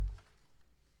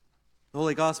The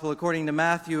Holy Gospel according to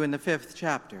Matthew in the 5th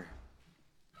chapter.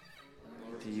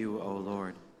 To you, O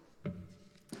Lord.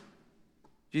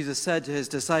 Jesus said to his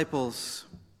disciples,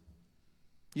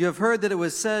 "You have heard that it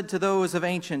was said to those of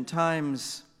ancient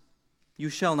times, 'You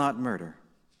shall not murder,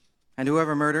 and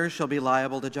whoever murders shall be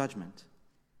liable to judgment.'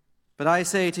 But I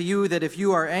say to you that if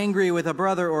you are angry with a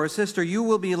brother or sister, you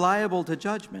will be liable to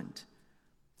judgment.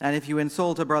 And if you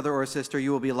insult a brother or sister,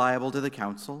 you will be liable to the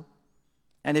council.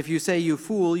 And if you say, 'You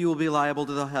fool,' you will be liable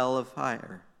to the hell of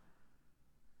fire.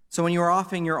 So when you are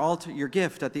offering your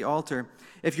gift at the altar,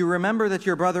 if you remember that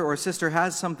your brother or sister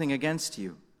has something against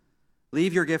you,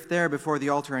 leave your gift there before the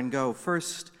altar and go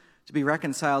first to be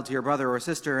reconciled to your brother or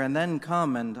sister, and then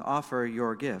come and offer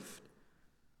your gift.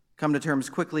 Come to terms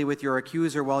quickly with your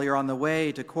accuser while you're on the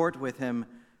way to court with him,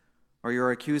 or your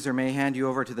accuser may hand you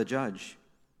over to the judge,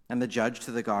 and the judge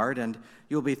to the guard, and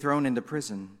you'll be thrown into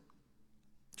prison.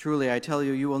 Truly, I tell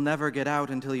you, you will never get out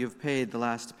until you've paid the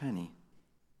last penny.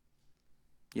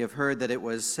 You have heard that it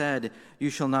was said,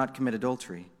 'You shall not commit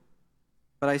adultery.'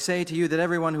 But I say to you that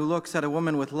everyone who looks at a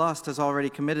woman with lust has already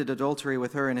committed adultery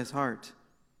with her in his heart.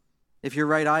 If your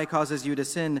right eye causes you to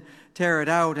sin, tear it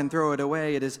out and throw it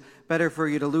away. It is better for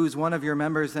you to lose one of your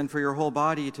members than for your whole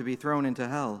body to be thrown into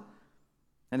hell.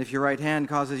 And if your right hand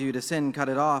causes you to sin, cut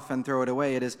it off and throw it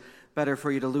away. It is better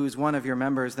for you to lose one of your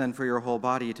members than for your whole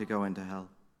body to go into hell.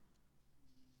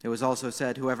 It was also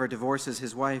said, 'Whoever divorces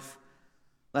his wife,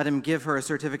 let him give her a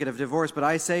certificate of divorce.' But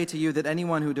I say to you that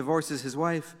anyone who divorces his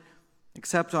wife,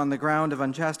 except on the ground of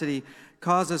unchastity,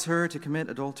 causes her to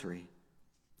commit adultery.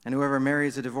 And whoever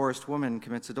marries a divorced woman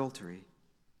commits adultery.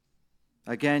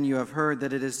 Again, you have heard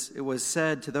that it was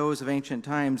said to those of ancient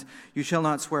times, 'You shall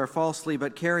not swear falsely,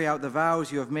 but carry out the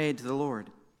vows you have made to the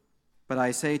Lord.' But I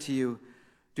say to you,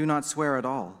 do not swear at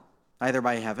all, either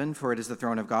by heaven, for it is the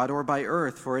throne of God, or by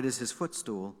earth, for it is his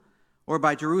footstool, or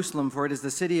by Jerusalem, for it is the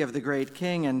city of the great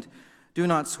King. And do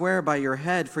not swear by your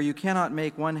head, for you cannot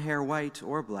make one hair white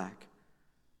or black.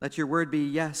 Let your word be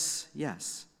yes,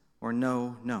 yes, or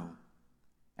no, no.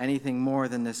 Anything more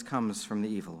than this comes from the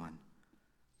evil one."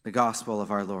 The gospel of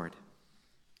our Lord.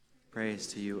 Praise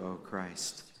to you, O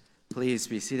Christ. Please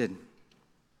be seated.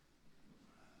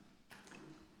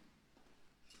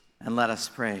 And let us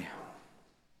pray.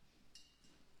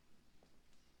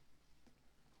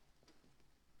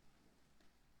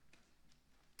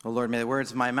 O Lord, may the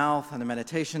words of my mouth and the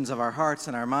meditations of our hearts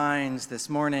and our minds this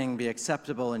morning be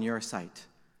acceptable in your sight,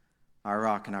 our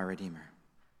rock and our Redeemer.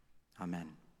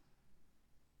 Amen.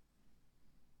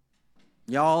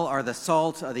 Y'all are the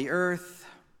salt of the earth.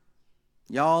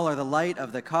 Y'all are the light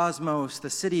of the cosmos,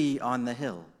 the city on the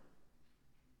hill.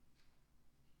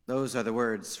 Those are the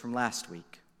words from last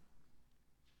week.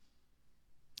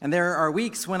 And there are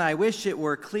weeks when I wish it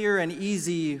were clear and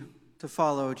easy to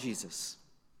follow Jesus,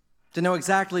 to know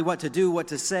exactly what to do, what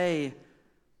to say,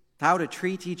 how to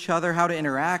treat each other, how to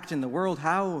interact in the world,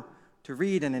 how to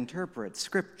read and interpret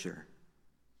Scripture.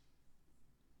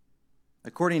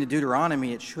 According to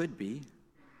Deuteronomy, it should be.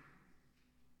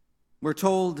 We're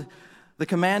told the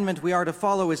commandment we are to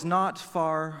follow is not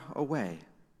far away.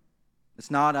 It's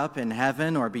not up in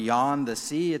heaven or beyond the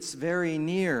sea. It's very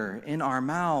near, in our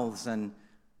mouths and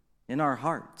in our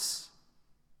hearts.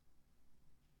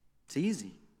 It's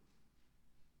easy.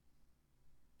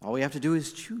 All we have to do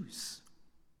is choose.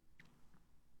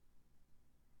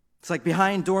 It's like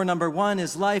behind door number 1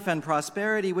 is life and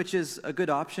prosperity, which is a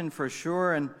good option for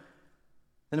sure. And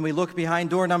then we look behind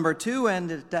door number 2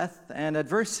 and death and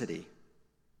adversity.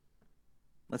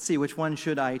 Let's see, which one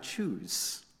should I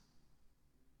choose?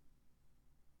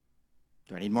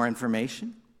 Do I need more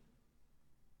information?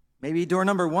 Maybe door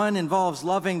number 1 involves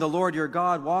loving the Lord your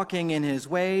God, walking in his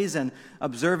ways and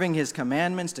observing his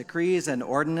commandments, decrees, and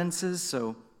ordinances.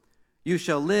 So you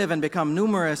shall live and become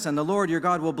numerous, and the Lord your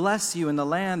God will bless you in the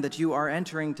land that you are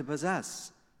entering to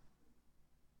possess.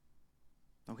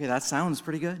 Okay, that sounds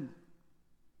pretty good.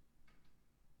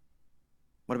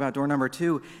 What about door number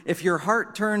 2? If your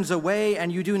heart turns away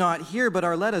and you do not hear, but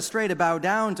are led astray to bow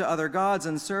down to other gods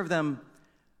and serve them,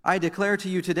 I declare to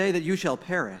you today that you shall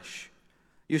perish.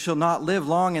 You shall not live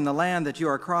long in the land that you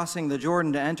are crossing the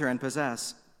Jordan to enter and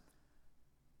possess.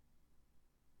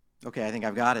 Okay, I think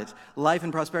I've got it. Life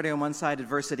and prosperity on one side,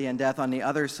 adversity and death on the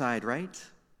other side, right?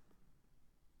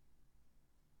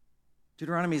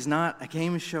 Deuteronomy is not a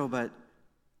game show, but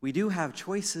we do have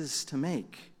choices to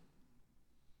make.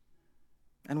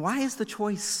 And why is the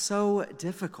choice so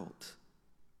difficult?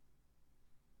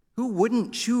 Who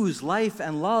wouldn't choose life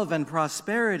and love and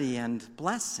prosperity and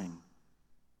blessing?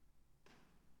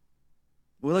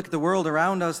 We look at the world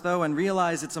around us, though, and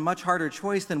realize it's a much harder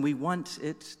choice than we want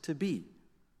it to be.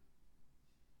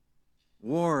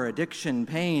 War, addiction,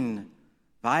 pain,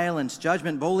 violence,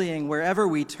 judgment, bullying, wherever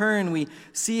we turn, we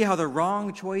see how the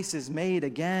wrong choice is made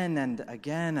again and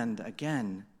again and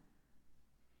again.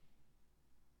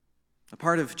 A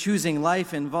part of choosing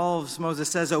life involves, Moses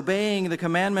says, obeying the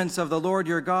commandments of the Lord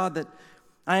your God that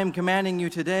I am commanding you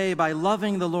today by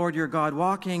loving the Lord your God,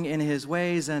 walking in his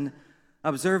ways and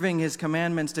observing his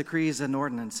commandments, decrees, and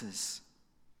ordinances.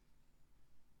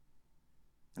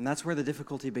 And that's where the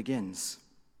difficulty begins.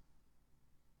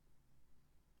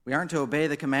 We aren't to obey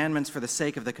the commandments for the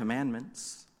sake of the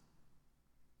commandments.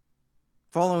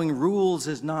 Following rules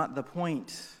is not the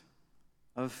point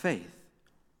of faith.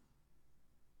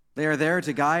 They are there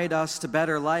to guide us to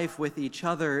better life with each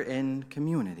other in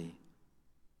community.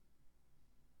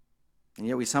 And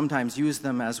yet we sometimes use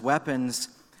them as weapons.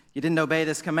 You didn't obey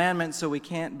this commandment, so we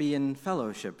can't be in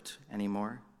fellowship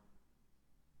anymore.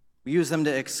 We use them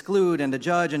to exclude and to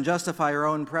judge and justify our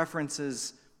own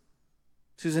preferences.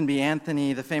 Susan B.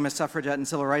 Anthony, the famous suffragette and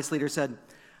civil rights leader, said,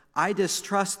 "I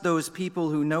distrust those people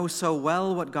who know so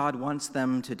well what God wants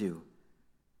them to do,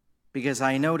 because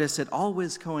I notice it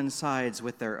always coincides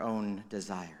with their own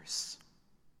desires."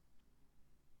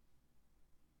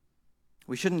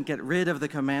 We shouldn't get rid of the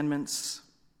commandments,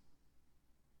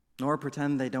 nor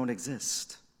pretend they don't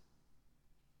exist.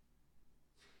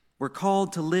 We're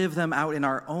called to live them out in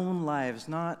our own lives,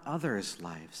 not others'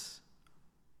 lives.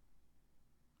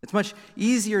 It's much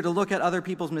easier to look at other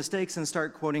people's mistakes and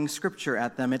start quoting Scripture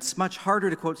at them. It's much harder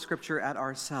to quote Scripture at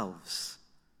ourselves.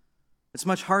 It's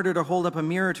much harder to hold up a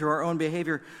mirror to our own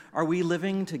behavior. Are we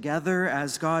living together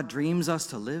as God dreams us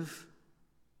to live?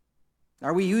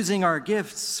 Are we using our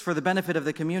gifts for the benefit of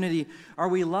the community? Are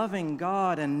we loving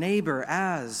God and neighbor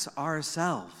as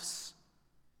ourselves?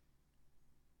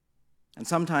 And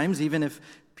sometimes, even if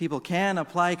people can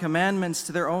apply commandments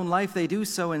to their own life, they do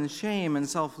so in shame and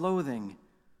self-loathing.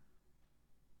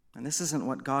 And this isn't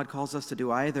what God calls us to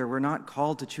do either. We're not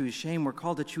called to choose shame. We're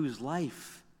called to choose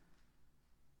life.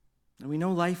 And we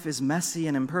know life is messy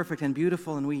and imperfect and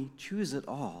beautiful, and we choose it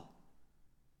all.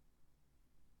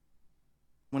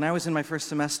 When I was in my first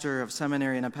semester of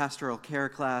seminary in a pastoral care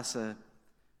class, a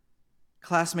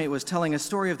classmate was telling a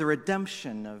story of the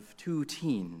redemption of two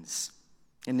teens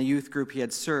in the youth group he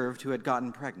had served who had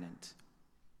gotten pregnant.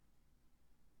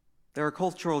 There are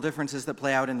cultural differences that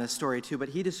play out in this story too, but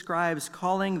he describes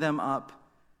calling them up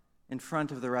in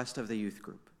front of the rest of the youth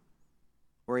group,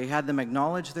 where he had them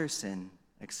acknowledge their sin,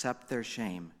 accept their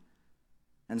shame,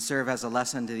 and serve as a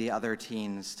lesson to the other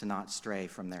teens to not stray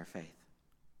from their faith.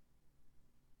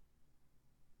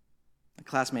 A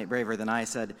classmate braver than I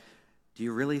said, "Do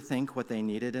you really think what they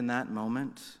needed in that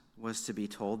moment was to be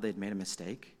told they'd made a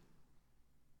mistake?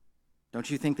 Don't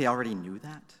you think they already knew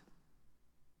that?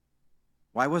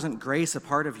 Why wasn't grace a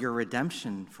part of your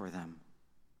redemption for them?"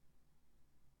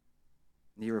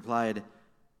 And he replied,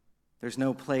 "There's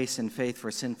no place in faith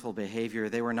for sinful behavior.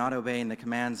 They were not obeying the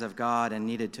commands of God and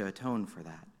needed to atone for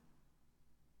that."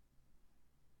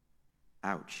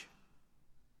 Ouch.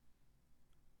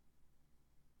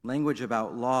 Language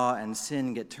about law and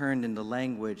sin get turned into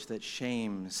language that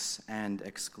shames and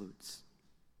excludes.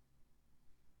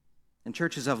 And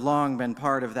churches have long been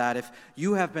part of that. If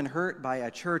you have been hurt by a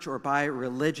church or by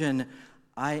religion,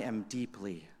 I am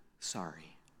deeply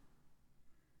sorry.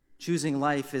 Choosing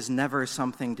life is never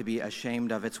something to be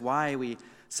ashamed of. It's why we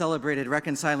celebrated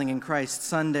Reconciling in Christ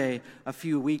Sunday a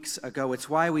few weeks ago. It's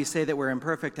why we say that we're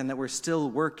imperfect and that we're still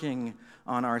working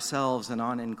on ourselves and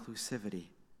on inclusivity.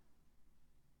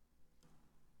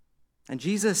 And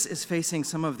Jesus is facing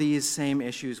some of these same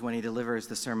issues when he delivers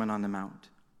the Sermon on the Mount.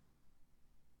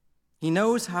 He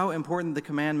knows how important the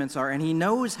commandments are, and he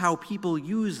knows how people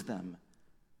use them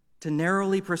to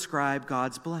narrowly prescribe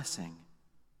God's blessing.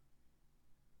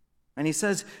 And he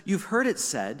says, "You've heard it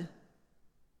said,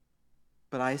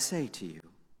 but I say to you."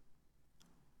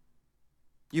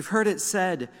 You've heard it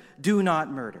said, "Do not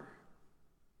murder."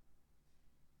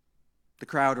 The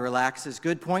crowd relaxes.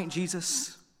 "Good point,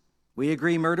 Jesus. We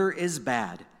agree murder is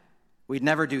bad. We'd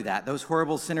never do that. Those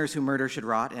horrible sinners who murder should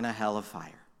rot in a hell of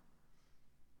fire.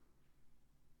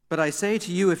 But I say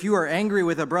to you, if you are angry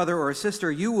with a brother or a sister,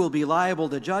 you will be liable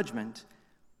to judgment.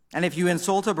 And if you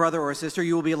insult a brother or a sister,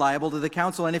 you will be liable to the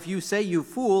council. And if you say, 'You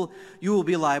fool,' you will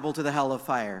be liable to the hell of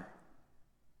fire."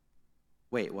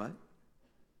 Wait, what?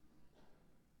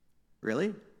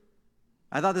 Really?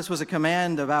 I thought this was a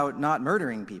command about not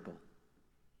murdering people.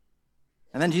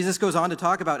 And then Jesus goes on to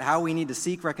talk about how we need to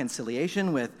seek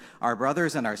reconciliation with our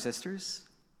brothers and our sisters.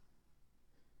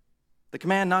 The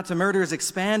command not to murder is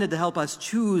expanded to help us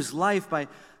choose life by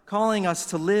calling us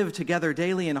to live together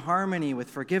daily in harmony with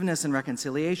forgiveness and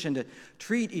reconciliation, to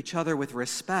treat each other with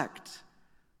respect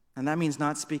And that means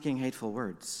not speaking hateful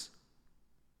words.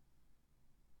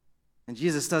 And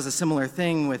Jesus does a similar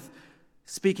thing with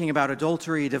speaking about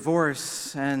adultery,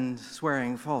 divorce, and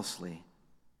swearing falsely.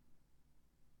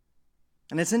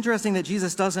 And it's interesting that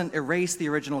Jesus doesn't erase the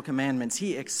original commandments,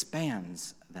 he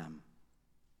expands them.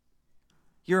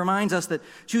 He reminds us that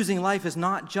choosing life is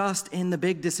not just in the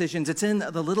big decisions, it's in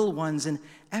the little ones, in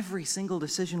every single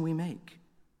decision we make.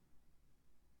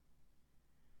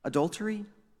 Adultery?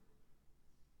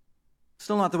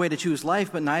 Still not the way to choose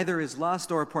life, but neither is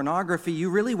lust or pornography. You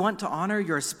really want to honor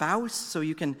your spouse so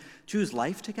you can choose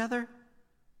life together?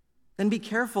 Then be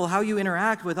careful how you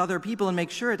interact with other people and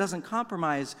make sure it doesn't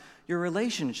compromise your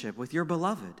relationship with your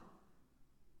beloved.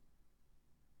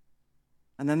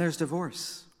 And then there's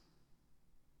divorce.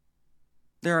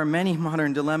 There are many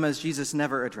modern dilemmas Jesus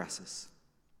never addresses.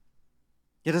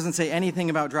 He doesn't say anything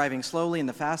about driving slowly in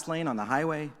the fast lane on the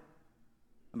highway,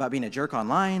 about being a jerk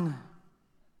online,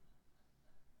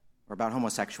 or about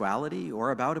homosexuality,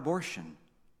 or about abortion.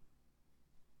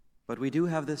 But we do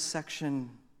have this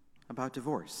section about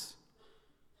divorce.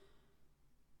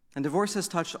 And divorce has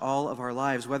touched all of our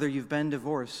lives, whether you've been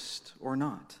divorced or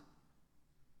not.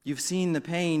 You've seen the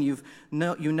pain, you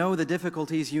know the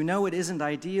difficulties, you know it isn't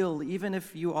ideal, even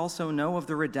if you also know of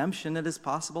the redemption that is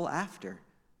possible after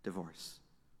divorce.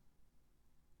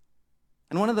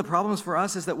 And one of the problems for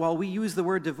us is that while we use the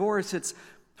word divorce, it's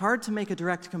hard to make a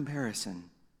direct comparison.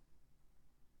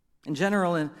 In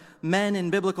general, men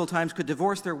in biblical times could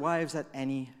divorce their wives at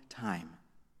any time.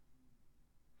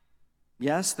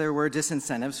 Yes, there were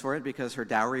disincentives for it because her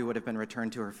dowry would have been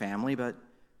returned to her family, but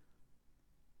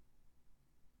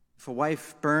if a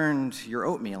wife burned your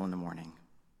oatmeal in the morning,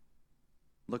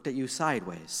 looked at you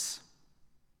sideways,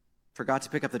 forgot to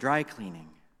pick up the dry cleaning,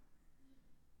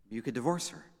 you could divorce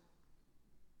her.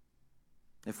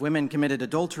 If women committed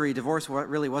adultery, divorce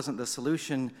really wasn't the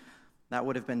solution. That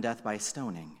would have been death by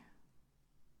stoning.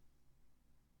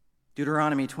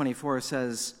 Deuteronomy 24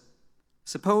 says,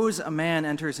 "Suppose a man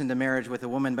enters into marriage with a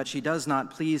woman, but she does not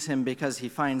please him because he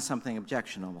finds something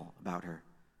objectionable about her.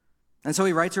 And so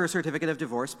he writes her a certificate of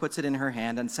divorce, puts it in her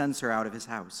hand, and sends her out of his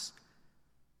house.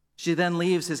 She then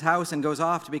leaves his house and goes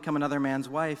off to become another man's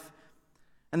wife.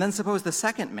 And then suppose the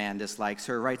second man dislikes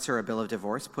her, writes her a bill of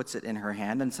divorce, puts it in her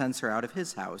hand, and sends her out of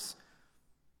his house.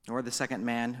 Or the second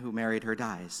man who married her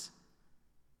dies.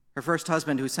 Her first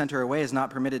husband who sent her away is not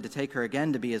permitted to take her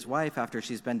again to be his wife after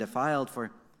she's been defiled,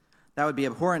 for that would be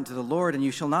abhorrent to the Lord, and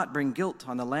you shall not bring guilt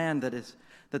on the land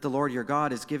that the Lord your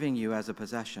God is giving you as a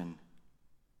possession."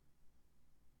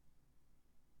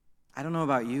 I don't know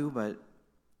about you, but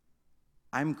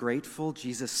I'm grateful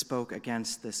Jesus spoke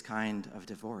against this kind of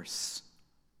divorce,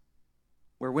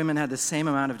 where women had the same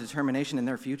amount of determination in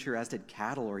their future as did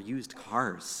cattle or used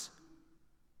cars.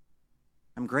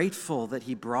 I'm grateful that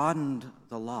he broadened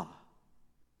the law.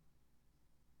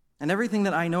 And everything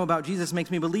that I know about Jesus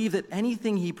makes me believe that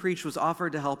anything he preached was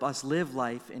offered to help us live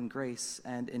life in grace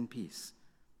and in peace.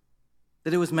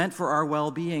 That it was meant for our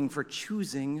well-being, for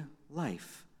choosing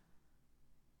life.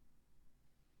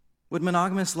 Would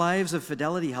monogamous lives of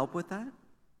fidelity help with that?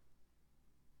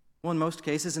 Well, in most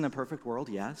cases, in a perfect world,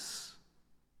 yes.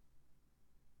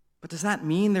 But does that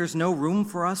mean there's no room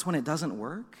for us when it doesn't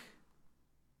work?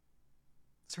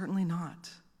 Certainly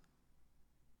not.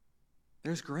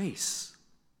 There's grace.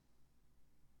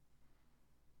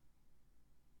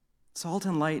 Salt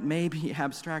and light may be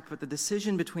abstract, but the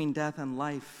decision between death and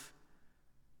life,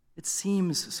 it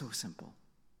seems so simple.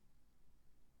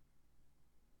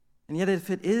 And yet, if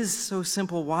it is so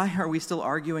simple, why are we still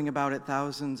arguing about it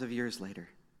thousands of years later?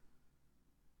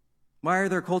 Why are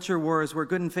there culture wars where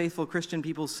good and faithful Christian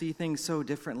people see things so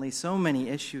differently? So many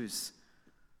issues.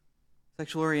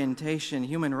 Sexual orientation,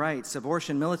 human rights,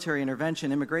 abortion, military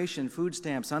intervention, immigration, food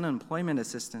stamps, unemployment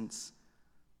assistance.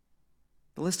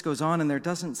 The list goes on, and there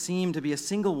doesn't seem to be a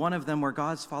single one of them where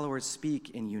God's followers speak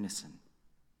in unison.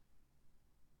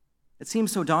 It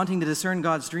seems so daunting to discern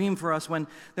God's dream for us when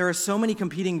there are so many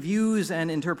competing views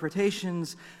and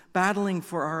interpretations battling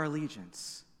for our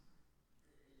allegiance.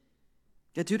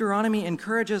 Yet Deuteronomy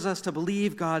encourages us to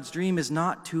believe God's dream is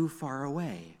not too far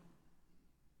away.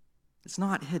 It's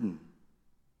not hidden.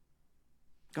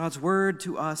 God's word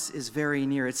to us is very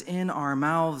near. It's in our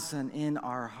mouths and in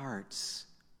our hearts.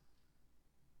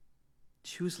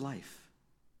 Choose life.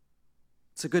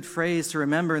 It's a good phrase to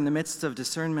remember in the midst of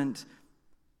discernment.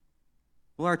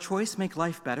 Will our choice make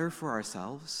life better for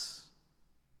ourselves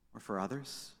or for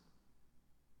others?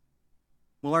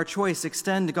 Will our choice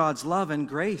extend God's love and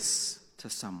grace to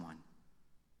someone?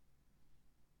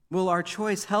 Will our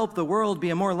choice help the world be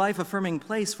a more life-affirming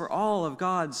place for all of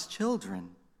God's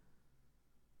children?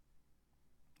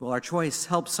 Will our choice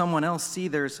help someone else see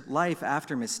there's life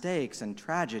after mistakes and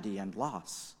tragedy and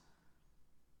loss?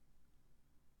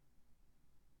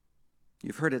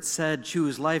 You've heard it said,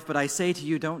 choose life, but I say to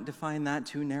you, don't define that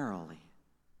too narrowly.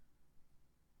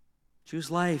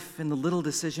 Choose life in the little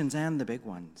decisions and the big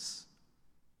ones.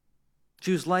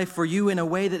 Choose life for you in a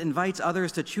way that invites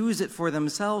others to choose it for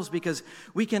themselves, because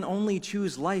we can only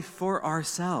choose life for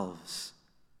ourselves.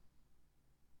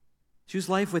 Choose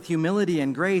life with humility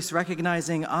and grace,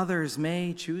 recognizing others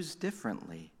may choose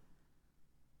differently.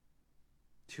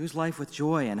 Choose life with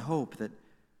joy and hope that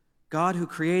God who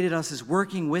created us is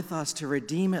working with us to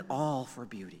redeem it all for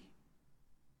beauty.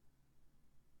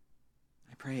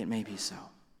 I pray it may be so.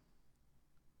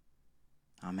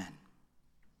 Amen.